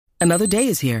Another day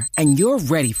is here, and you're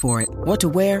ready for it. What to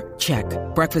wear? Check.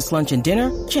 Breakfast, lunch, and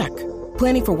dinner? Check.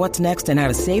 Planning for what's next and how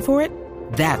to save for it?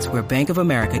 That's where Bank of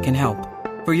America can help.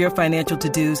 For your financial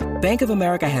to-dos, Bank of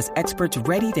America has experts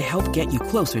ready to help get you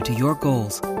closer to your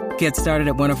goals. Get started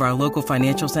at one of our local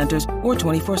financial centers or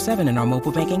 24/7 in our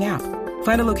mobile banking app.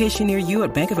 Find a location near you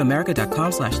at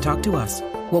bankofamerica.com/talktous.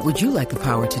 What would you like the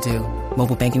power to do?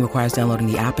 Mobile banking requires downloading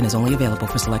the app and is only available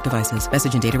for select devices.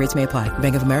 Message and data rates may apply.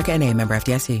 Bank of America N.A., member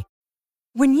FDIC.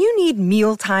 When you need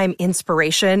mealtime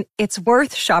inspiration, it's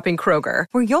worth shopping Kroger,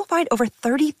 where you'll find over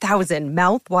 30,000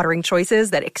 mouth-watering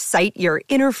choices that excite your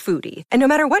inner foodie. And no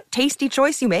matter what tasty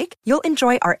choice you make, you'll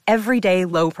enjoy our everyday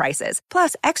low prices,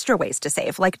 plus extra ways to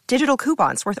save, like digital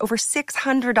coupons worth over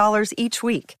 $600 each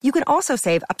week. You can also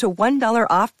save up to $1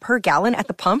 off per gallon at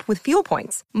the pump with fuel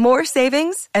points. More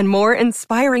savings and more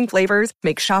inspiring flavors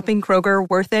make shopping Kroger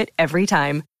worth it every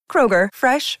time. Kroger,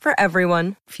 fresh for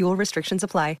everyone. Fuel restrictions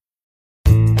apply.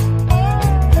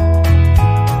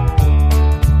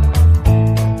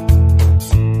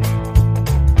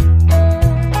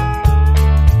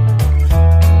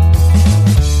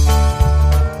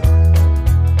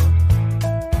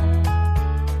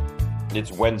 It's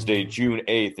Wednesday, June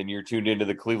 8th, and you're tuned into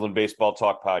the Cleveland Baseball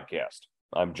Talk podcast.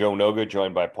 I'm Joe Noga,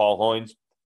 joined by Paul Hoynes.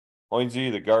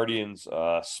 Hoynesy, the Guardians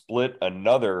split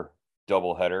another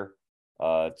doubleheader.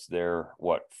 It's their,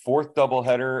 fourth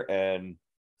doubleheader and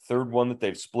third one that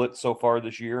they've split so far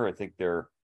this year. I think they're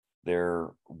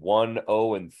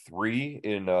 1-0-3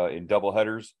 in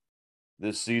doubleheaders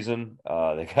this season.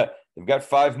 They've got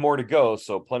 5 more to go,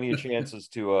 so plenty of chances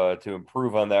to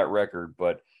improve on that record.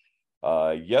 But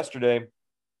yesterday,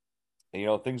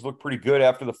 things looked pretty good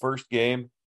after the first game,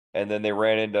 and then they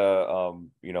ran into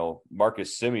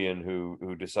Marcus Semien,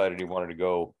 who decided he wanted to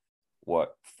go 4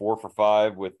 for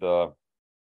 5 with a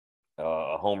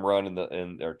home run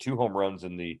or 2 home runs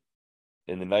in the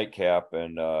nightcap,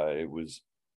 and it was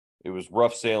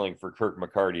rough sailing for Kirk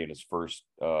McCarty in his first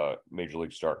major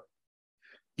league start.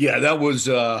 Yeah, that was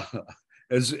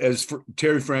as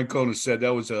Terry Francona said,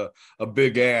 that was a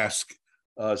big ask.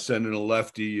 Sending a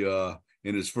lefty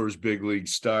in his first big league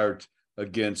start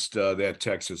against that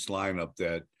Texas lineup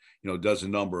that, does a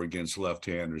number against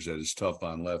left-handers that is tough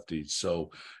on lefties.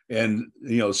 So, and,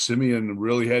 Semien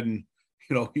really hadn't,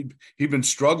 he'd been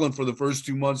struggling for the first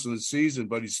 2 months of the season,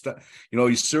 but he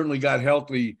certainly got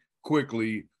healthy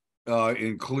quickly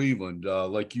in Cleveland.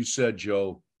 Like you said,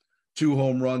 Joe, 2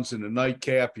 home runs in the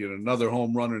nightcap. He had another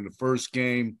home run in the first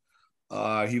game.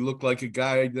 He looked like a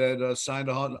guy that signed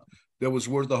that was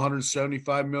worth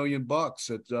 $175 million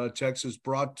that Texas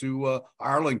brought to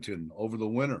Arlington over the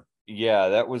winter. Yeah,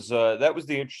 that was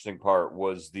the interesting part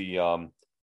was the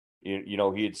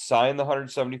he had signed the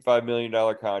 $175 million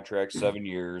contract, 7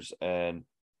 years, and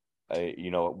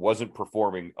it wasn't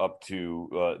performing up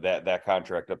to that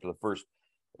contract up to the first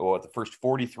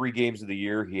 43 games of the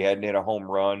year. He hadn't hit a home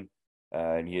run,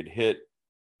 and he had hit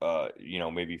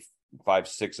maybe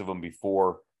 5-6 of them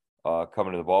before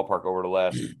coming to the ballpark over the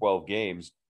last 12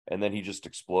 games, and then he just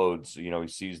explodes. He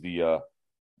sees the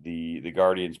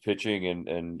Guardians pitching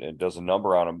and does a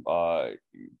number on him.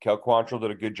 Cal Quantrill did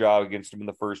a good job against him in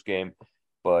the first game,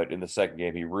 but in the second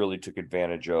game, he really took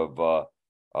advantage of a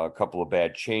couple of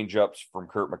bad changeups from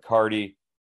Kirk McCarty.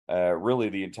 Really,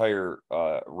 the entire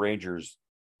Rangers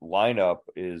lineup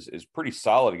is pretty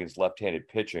solid against left-handed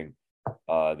pitching.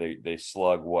 They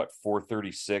slug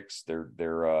 436.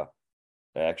 They're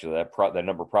actually, that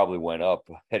number probably went up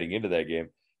heading into that game,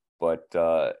 but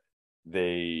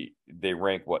they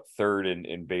rank third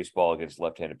in baseball against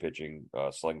left-handed pitching,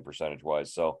 slugging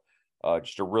percentage-wise. So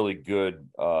just a really good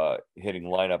hitting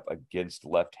lineup against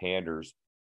left-handers,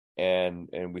 and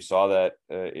we saw that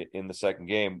in the second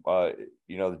game.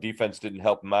 The defense didn't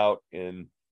help them out in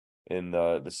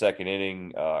the second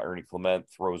inning. Ernie Clement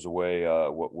throws away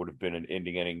what would have been an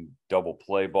ending inning double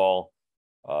play ball.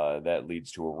 That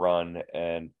leads to a run,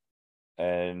 and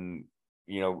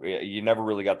you never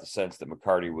really got the sense that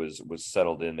McCarty was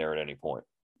settled in there at any point.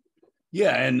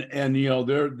 Yeah, and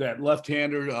they're that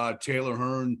left-hander Taylor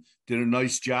Hearn did a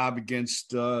nice job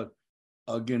against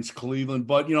Cleveland,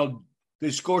 but they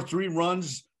scored 3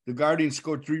 runs. The Guardians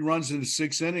scored 3 runs in the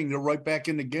 6th inning. They're right back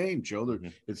in the game, Joe.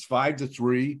 It's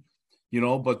 5-3,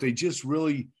 but they just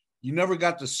really, you never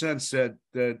got the sense that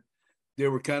they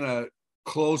were kind of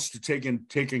close to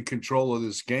taking control of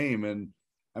this game, and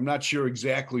I'm not sure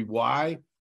exactly why,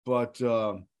 but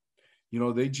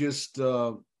they just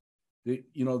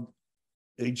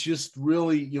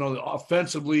really,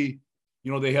 offensively,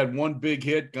 they had one big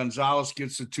hit. Gonzalez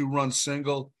gets a 2-run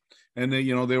single, and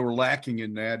they were lacking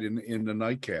in that in the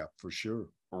nightcap for sure.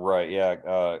 Right.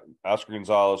 Yeah. Oscar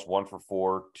Gonzalez 1 for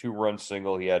 4, 2-run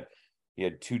single. He had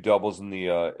 2 doubles in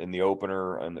the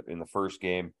opener and in the first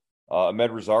game.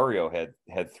 Ahmed Rosario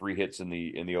had 3 hits in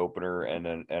the opener and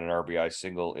an RBI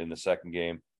single in the second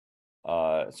game.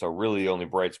 So really the only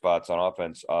bright spots on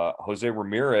offense. Jose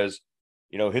Ramirez,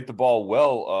 hit the ball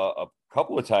well a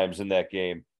couple of times in that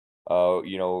game.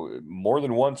 More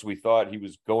than once we thought he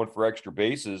was going for extra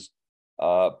bases.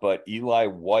 But Eli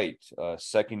White,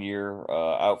 second year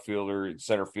outfielder in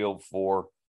center field for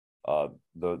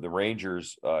the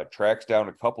Rangers, tracks down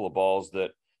a couple of balls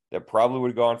that probably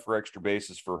would have gone for extra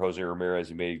bases for Jose Ramirez.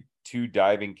 He made 2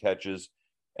 diving catches,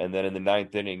 and then in the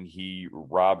 9th inning, he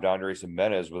robbed Andres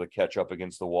Jimenez with a catch up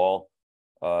against the wall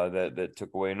that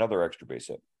took away another extra base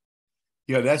hit.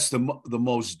 Yeah, that's the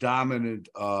most dominant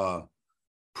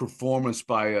performance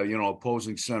by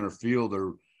opposing center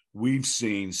fielder we've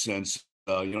seen since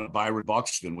Byron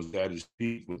Buxton was at his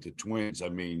peak with the Twins. I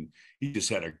mean, he just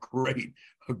had a great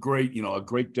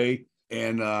day.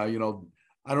 And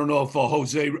I don't know if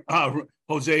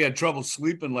Jose had trouble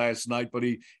sleeping last night, but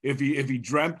if he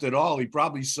dreamt at all, he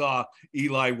probably saw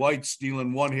Eli White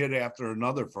stealing one hit after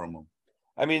another from him.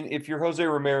 I mean, if you're Jose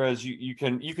Ramirez, you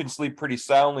can sleep pretty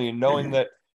soundly, and knowing that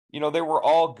they were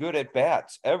all good at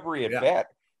bats, every at bat.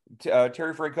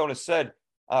 Terry Francona said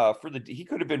he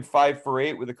could have been 5 for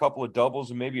 8 with a couple of doubles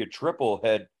and maybe a triple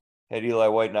had Eli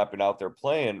White not been out there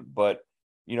playing. But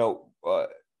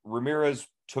Ramirez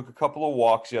took a couple of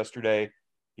walks yesterday.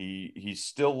 He's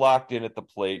still locked in at the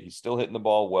plate. He's still hitting the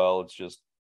ball well. It's just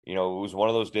it was one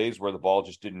of those days where the ball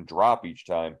just didn't drop each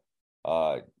time.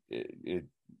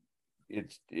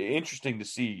 It's interesting to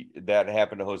see that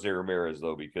happen to Jose Ramirez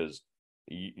though, because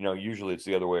usually it's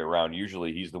the other way around.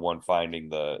 Usually he's the one finding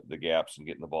the gaps and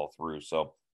getting the ball through.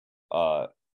 So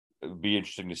it'd be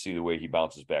interesting to see the way he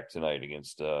bounces back tonight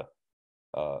against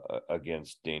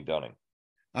Dane Dunning.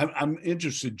 I'm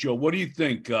interested, Joe. What do you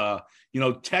think?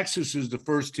 Texas is the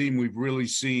first team we've really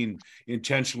seen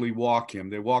intentionally walk him.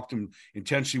 They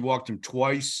intentionally walked him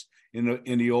twice in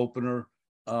the opener.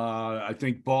 I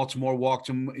think Baltimore walked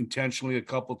him intentionally a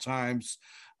couple times.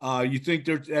 You think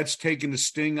that's taking the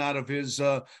sting out of his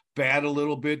bat a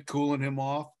little bit, cooling him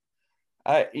off?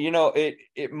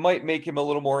 It might make him a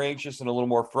little more anxious and a little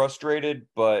more frustrated,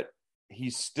 but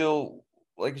he's still,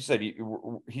 like you said,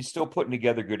 he's still putting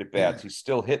together good at bats. He's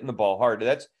still hitting the ball hard.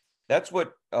 That's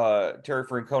what Terry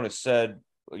Francona said,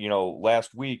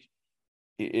 last week.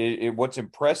 What's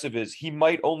impressive is he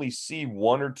might only see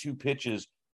 1 or 2 pitches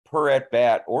per at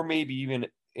bat, or maybe even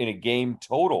in a game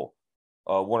total,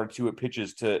 1 or 2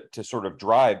 pitches to sort of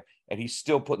drive, and he's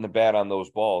still putting the bat on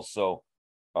those balls. So,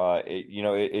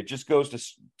 it just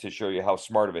goes to show you how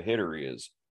smart of a hitter he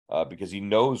is, because he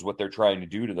knows what they're trying to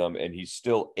do to them, and he's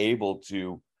still able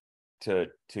to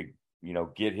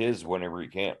get his whenever he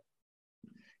can.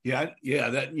 Yeah,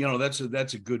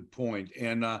 that's a good point.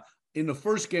 And in the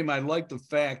first game, I liked the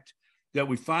fact that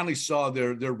we finally saw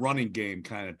their running game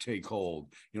kind of take hold.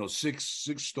 6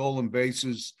 stolen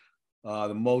bases,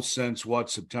 the most since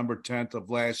September 10th of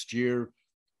last year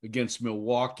against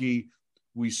Milwaukee.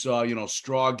 We saw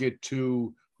Straw get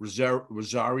 2,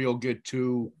 Rosario get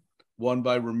 2, one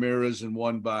by Ramirez and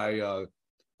one by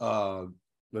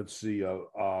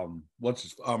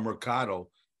Mercado.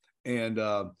 And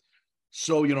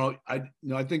so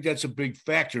I think that's a big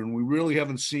factor, and we really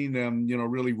haven't seen them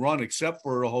really run except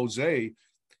for Jose.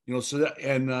 So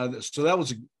that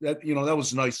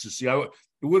was nice to see. It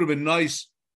would have been nice.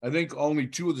 I think only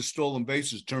 2 of the stolen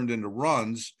bases turned into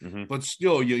runs, but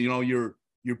still,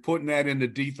 you're putting that in the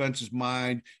defense's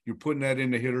mind. You're putting that in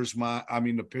the hitter's mind. I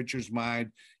mean, the pitcher's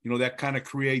mind. That kind of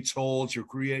creates holes. You're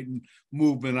creating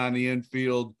movement on the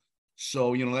infield.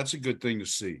 So, that's a good thing to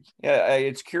see. Yeah,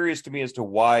 it's curious to me as to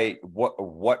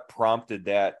what prompted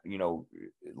that,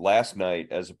 last night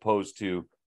as opposed to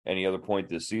any other point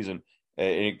this season. And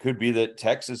it could be that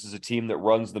Texas is a team that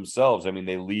runs themselves. I mean,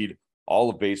 they lead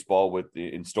all of baseball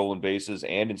in stolen bases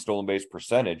and in stolen base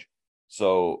percentage.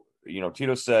 So,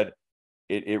 Tito said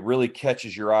it really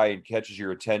catches your eye and catches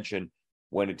your attention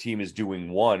when a team is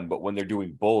doing one, but when they're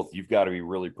doing both, you've got to be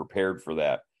really prepared for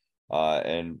that.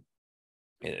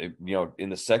 In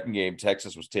the second game,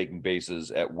 Texas was taking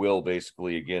bases at will,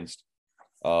 basically, against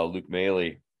Luke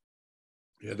Maile.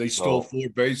 Yeah, they stole 4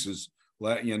 bases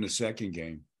in the second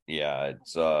game. Yeah,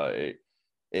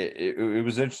 it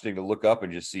was interesting to look up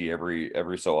and just see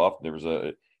every so often it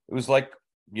was like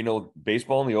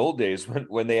baseball in the old days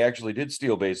when they actually did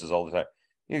steal bases all the time.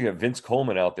 You got Vince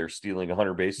Coleman out there stealing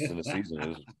 100 bases in a season. It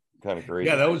was kind of crazy.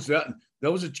 Yeah, that was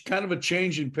a kind of a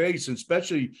change in pace, and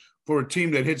especially for a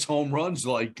team that hits home runs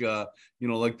like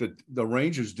like the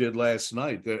Rangers did last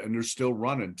night, and they're still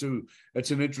running too.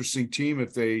 That's an interesting team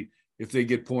if they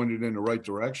get pointed in the right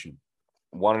direction.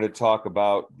 Wanted to talk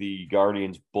about the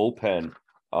Guardians bullpen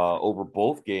over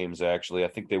both games. Actually, I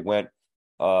think they went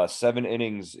 7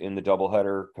 innings in the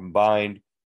doubleheader combined,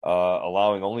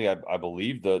 allowing only, I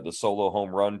believe, the solo home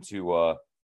run to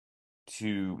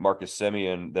Marcus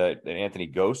Semien that Anthony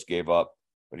Ghost gave up.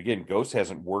 But again, Ghost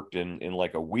hasn't worked in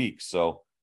like a week, so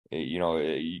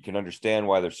you can understand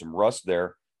why there's some rust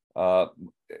there.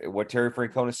 What Terry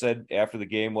Francona said after the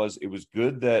game was it was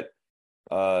good that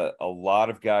a lot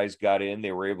of guys got in.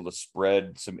 They were able to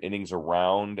spread some innings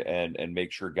around and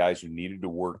make sure guys who needed to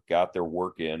work got their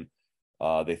work in.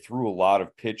 They threw a lot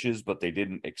of pitches, but they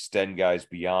didn't extend guys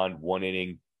beyond 1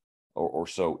 inning or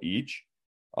so each.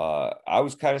 I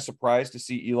was kind of surprised to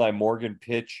see Eli Morgan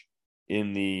pitch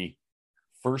in the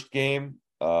first game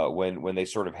when they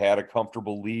sort of had a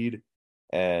comfortable lead,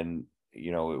 and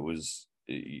it was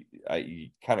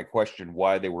I kind of questioned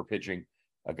why they were pitching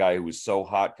a guy who was so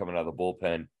hot coming out of the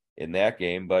bullpen in that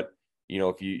game. But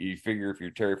if you figure if you're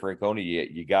Terry Francona,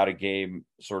 you got a game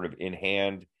sort of in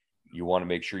hand, you want to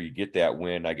make sure you get that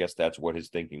win. I guess that's what his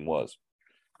thinking was.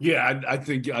 Yeah, I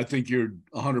think you're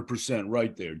 100%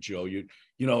 right there, Joe.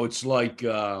 It's like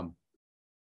you've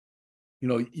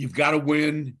got to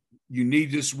win. You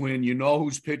need this win. You know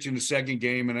who's pitching the second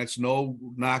game, and that's no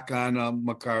knock on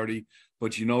McCarty,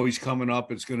 but he's coming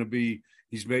up. It's going to be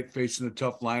he's facing a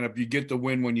tough lineup. You get the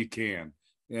win when you can,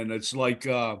 and it's like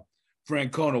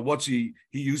Francona. He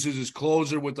uses his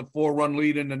closer with the 4-run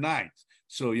lead in the 9th.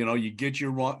 So you get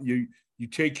your run. You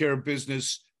take care of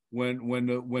business when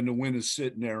the win is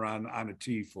sitting there on a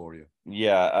tee for you.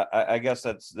 Yeah, I guess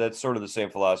that's sort of the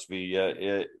same philosophy.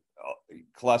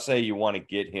 Clase, you want to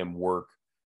get him work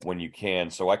when you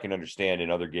can. So I can understand in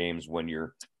other games when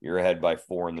you're ahead by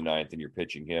 4 in the 9th and you're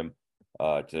pitching him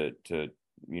to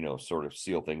sort of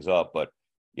seal things up. But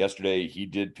yesterday he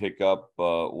did pick up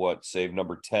save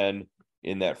number 10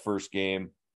 in that first game,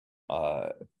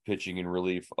 pitching in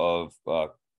relief of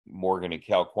Morgan and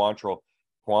Cal Quantrill.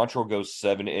 Quantrill goes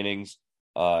 7 innings,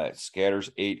 scatters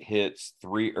 8 hits,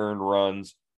 3 earned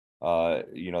runs.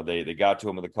 They got to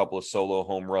him with a couple of solo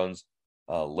home runs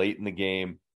late in the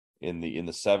game. In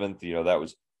the 7th, that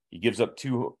was he gives up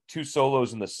two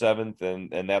solos in the 7th,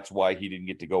 and that's why he didn't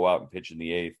get to go out and pitch in the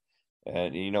 8th.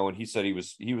 And and he said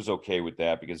he was okay with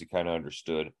that because he kind of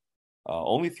understood.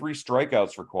 Only 3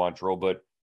 strikeouts for Quantrill,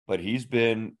 but he's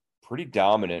been pretty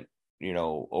dominant,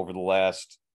 over the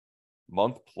last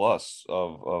month plus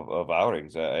of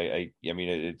outings. I mean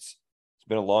it's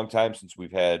been a long time since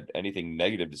we've had anything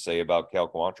negative to say about Cal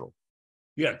Quantrill.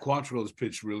 Yeah, Quantrill has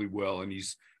pitched really well, and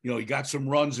he's he got some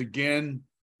runs again,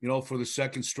 for the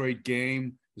second straight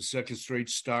game, the second straight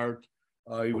start.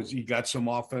 He got some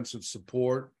offensive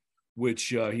support, which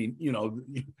he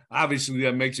obviously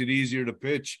that makes it easier to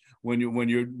pitch when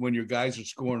your guys are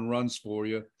scoring runs for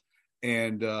you,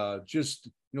 and just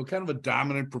kind of a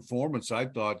dominant performance. I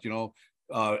thought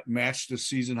matched the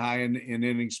season high in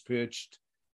innings pitched,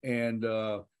 and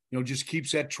just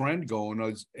keeps that trend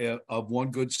going of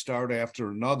one good start after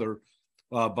another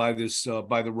by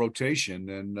the rotation.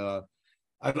 And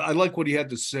I like what he had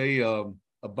to say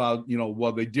about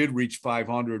they did reach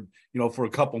 500 for a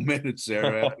couple minutes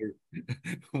there after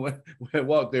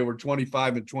they were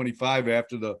 25-25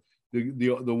 after the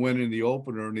win in the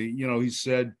opener, and he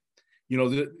said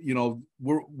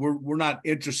we're not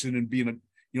interested in being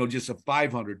just a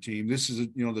 500 team. This is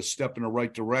the step in the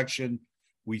right direction.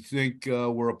 We think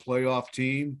we're a playoff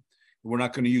team. We're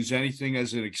not going to use anything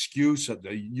as an excuse.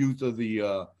 The youth of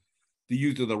the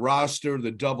roster,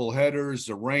 the double headers,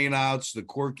 the rainouts, the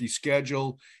quirky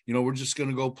schedule. We're just going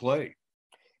to go play.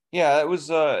 Yeah, it was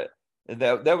that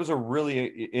was a really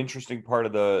interesting part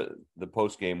of the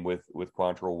post game with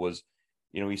Quantrill was,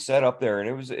 he sat up there and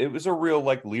it was a real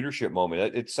leadership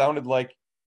moment. It sounded like,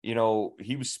 he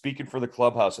was speaking for the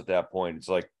clubhouse at that point. It's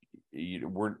like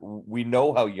we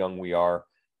know how young we are.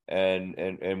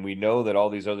 And we know that all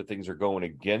these other things are going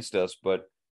against us, but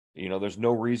there's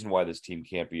no reason why this team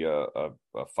can't be a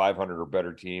 500 or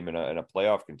better team and a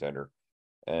playoff contender.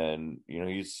 And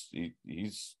he's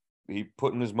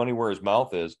putting his money where his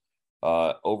mouth is.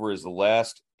 Over his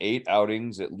last 8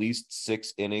 outings, at least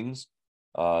 6 innings.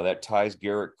 That ties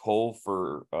Garrett Cole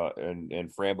for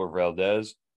and Framber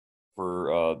Valdez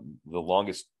for the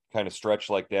longest kind of stretch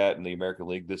like that in the American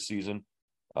League this season.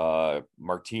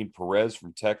 Martin Perez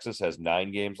from Texas has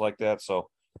 9 games like that. So,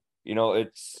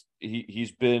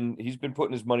 he's been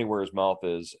putting his money where his mouth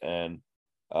is. And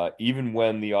even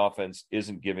when the offense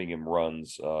isn't giving him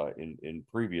runs in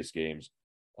previous games,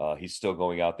 he's still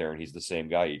going out there and he's the same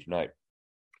guy each night.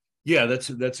 Yeah, that's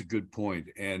a good point.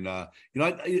 And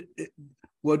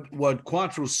what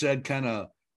Quantrill said kind of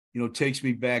takes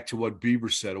me back to what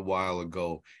Bieber said a while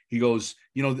ago. He goes,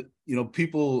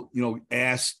 people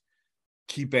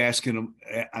keep asking him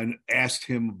and asked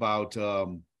him about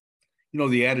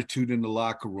the attitude in the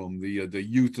locker room, the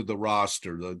youth of the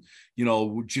roster,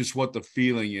 just what the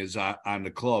feeling is on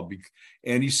the club.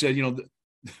 And he said,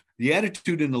 the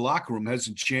attitude in the locker room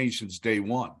hasn't changed since day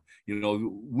one.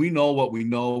 We know what we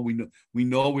know. We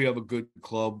know we have a good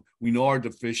club. We know our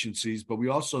deficiencies, but we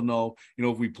also know,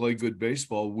 if we play good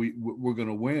baseball, we're going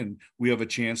to win. We have a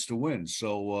chance to win.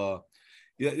 So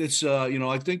it's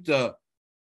I think the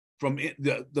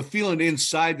feeling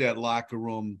inside that locker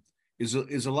room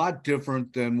is a lot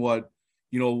different than what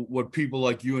people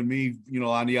like you and me,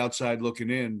 on the outside looking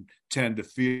in, tend to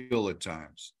feel at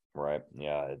times. Right.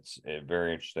 Yeah, it's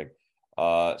very interesting.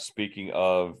 Speaking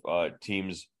of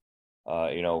teams,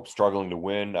 struggling to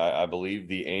win, I believe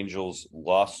the Angels'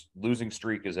 losing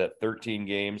streak is at 13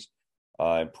 games.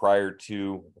 And prior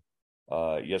to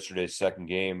yesterday's second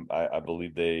game, I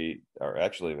believe they are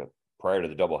actually prior to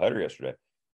the doubleheader yesterday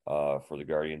for the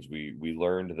Guardians. We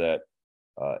learned that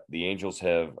the Angels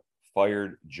have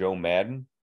fired Joe Maddon.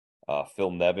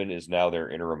 Phil Nevin is now their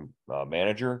interim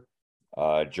manager.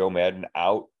 Joe Maddon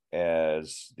out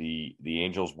as the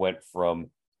Angels went from,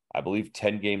 I believe,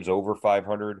 10 games over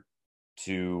 500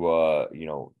 to a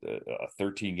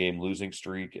 13-game losing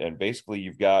streak. And basically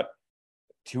you've got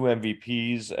two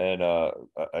MVPs and a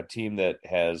team that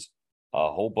has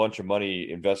a whole bunch of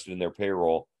money invested in their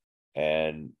payroll,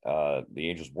 and the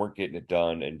Angels weren't getting it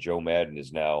done, and Joe Maddon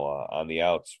is now on the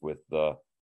outs with the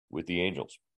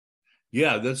Angels.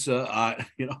 Yeah, that's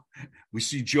we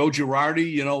see Joe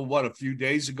Girardi, a few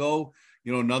days ago,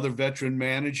 another veteran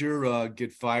manager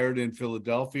get fired in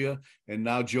Philadelphia, and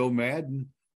now Joe Maddon,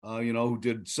 who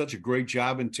did such a great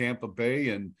job in Tampa Bay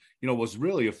and, was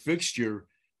really a fixture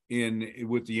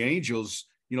with the Angels,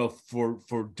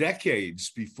 for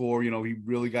decades before, he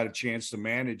really got a chance to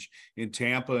manage in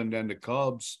Tampa and then the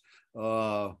Cubs.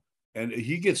 And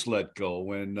he gets let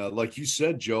go. And like you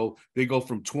said, Joe, they go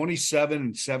from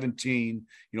 27-17,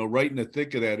 right in the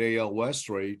thick of that AL West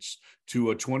race,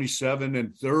 to a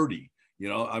 27-30.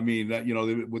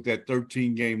 With that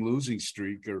 13-game losing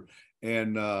streak, he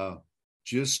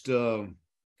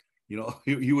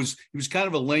was kind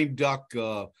of a lame duck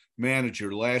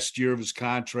manager last year of his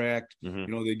contract.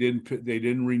 Mm-hmm. They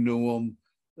didn't renew him.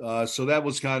 So that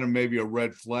was kind of maybe a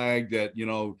red flag that,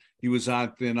 he was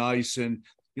on thin ice. And,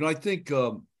 I think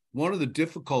one of the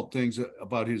difficult things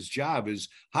about his job is,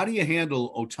 how do you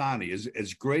handle Ohtani?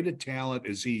 As great a talent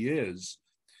as he is,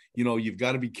 you've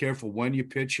got to be careful when you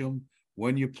pitch him,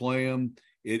 when you play him.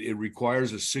 It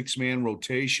requires a 6-man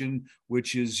rotation,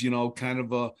 which is, kind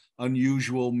of a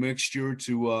unusual mixture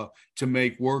to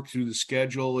make work through the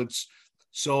schedule.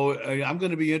 I'm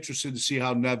going to be interested to see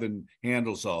how Nevin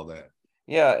handles all that.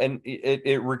 Yeah. And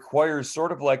it requires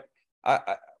sort of like,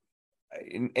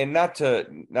 and not to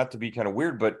be kind of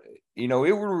weird, but, it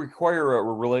would require a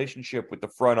relationship with the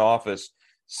front office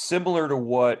similar to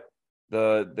what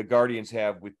the Guardians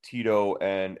have with Tito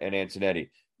and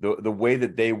Antonetti. The way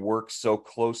that they work so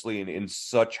closely and in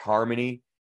such harmony,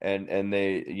 and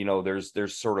they,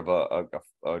 there's sort of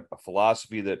a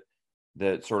philosophy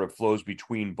that sort of flows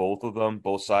between both of them,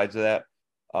 both sides of that.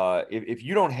 If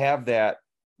you don't have that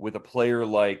with a player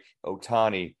like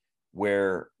Ohtani,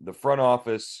 where the front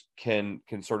office can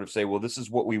sort of say, well, this is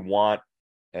what we want,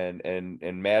 and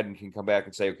Maddon can come back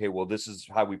and say, okay, well, this is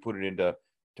how we put it into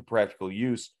practical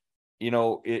use.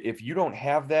 If you don't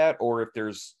have that, or if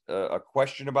there's a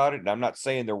question about it, and I'm not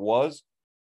saying there was,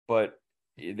 but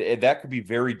that could be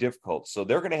very difficult. So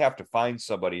they're going to have to find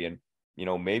somebody, and,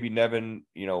 maybe Nevin,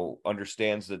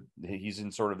 understands that he's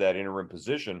in sort of that interim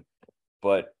position.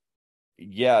 But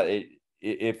yeah,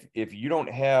 if you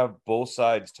don't have both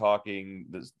sides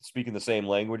speaking the same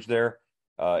language there,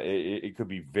 it could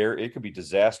be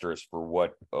disastrous for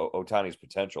what Ohtani's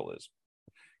potential is.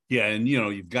 Yeah, and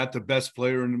you've got the best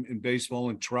player in baseball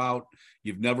in Trout.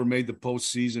 You've never made the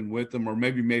postseason with them, or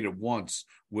maybe made it once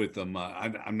with them.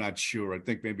 I'm not sure. I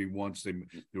think maybe once they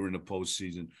were in the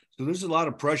postseason. So there's a lot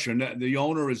of pressure, and the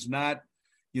owner is not,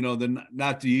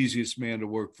 not the easiest man to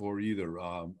work for either.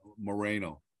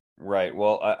 Moreno. Right.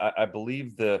 Well, I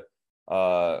believe the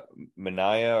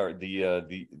Manaea, or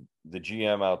the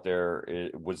GM out there,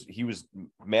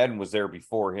 Maddon was there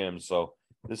before him, so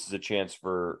this is a chance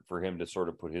for him to sort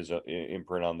of put his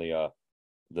imprint on the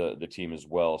team as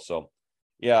well. So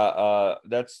yeah,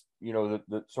 that's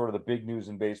the sort of the big news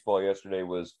in baseball yesterday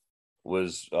was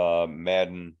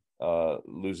Maddon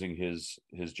losing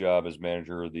his job as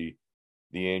manager of the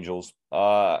Angels.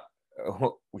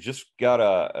 We just got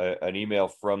an email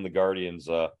from the Guardians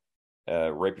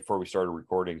right before we started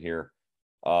recording here.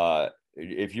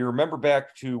 If you remember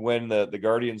back to when the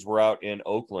Guardians were out in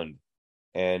Oakland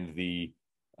and the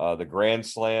Grand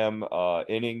Slam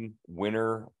inning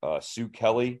winner, Sue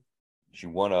Kelly, she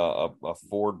won a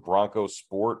Ford Bronco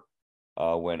Sport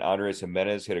when Andres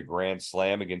Gimenez hit a grand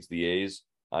slam against the A's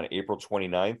on April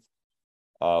 29th.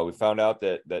 We found out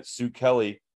that Sue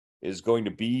Kelly is going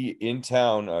to be in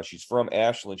town. She's from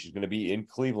Ashland. She's going to be in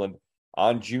Cleveland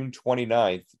on June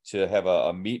 29th to have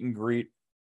a meet and greet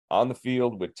on the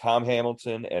field with Tom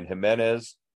Hamilton and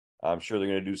Gimenez. I'm sure they're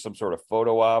going to do some sort of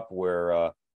photo op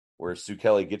where Sue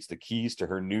Kelly gets the keys to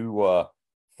her new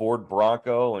Ford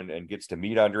Bronco and gets to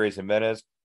meet Andres Gimenez.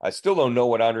 I still don't know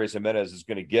what Andres Gimenez is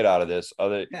going to get out of this.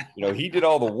 He did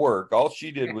all the work. All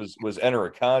she did was enter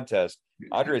a contest.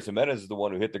 Andres Gimenez is the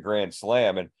one who hit the grand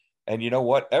slam. And you know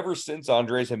what? Ever since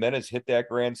Andres Gimenez hit that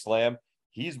grand slam,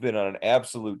 he's been on an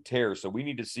absolute tear. So we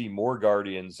need to see more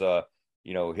Guardians,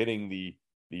 hitting the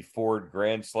Ford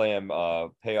Grand Slam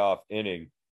payoff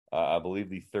inning. I believe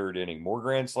the third inning. More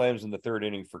grand slams in the third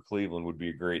inning for Cleveland would be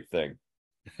a great thing.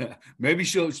 Maybe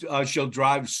she'll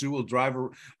drive. Sue will drive her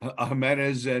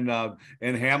Gimenez and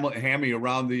Hammy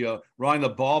around the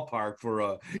ballpark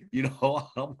for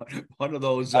one of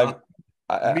those. I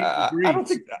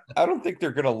don't think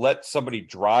they're going to let somebody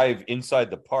drive inside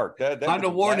the park. That on the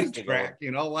warning track,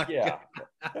 yeah,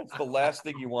 that's the last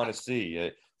thing you want to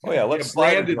see. Let's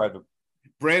Brandon drive.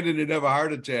 Brandon would have a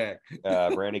heart attack.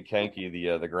 Brandon Kenke,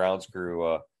 the grounds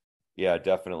crew.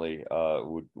 Definitely.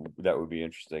 That would be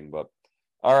interesting. But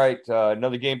all right,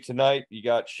 another game tonight. You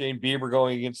got Shane Bieber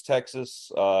going against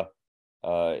Texas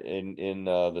in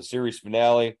the series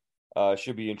finale.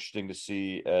 Should be interesting to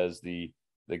see as the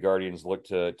Guardians look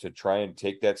to try and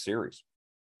take that series.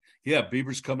 Yeah,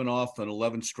 Bieber's coming off an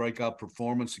 11 strikeout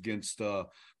performance against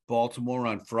Baltimore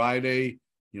on Friday.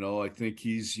 I think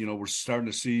he's, we're starting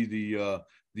to see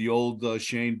the old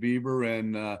Shane Bieber,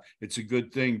 and it's a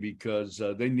good thing because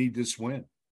they need this win.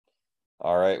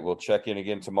 All right, we'll check in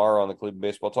again tomorrow on the Cleveland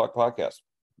Baseball Talk podcast.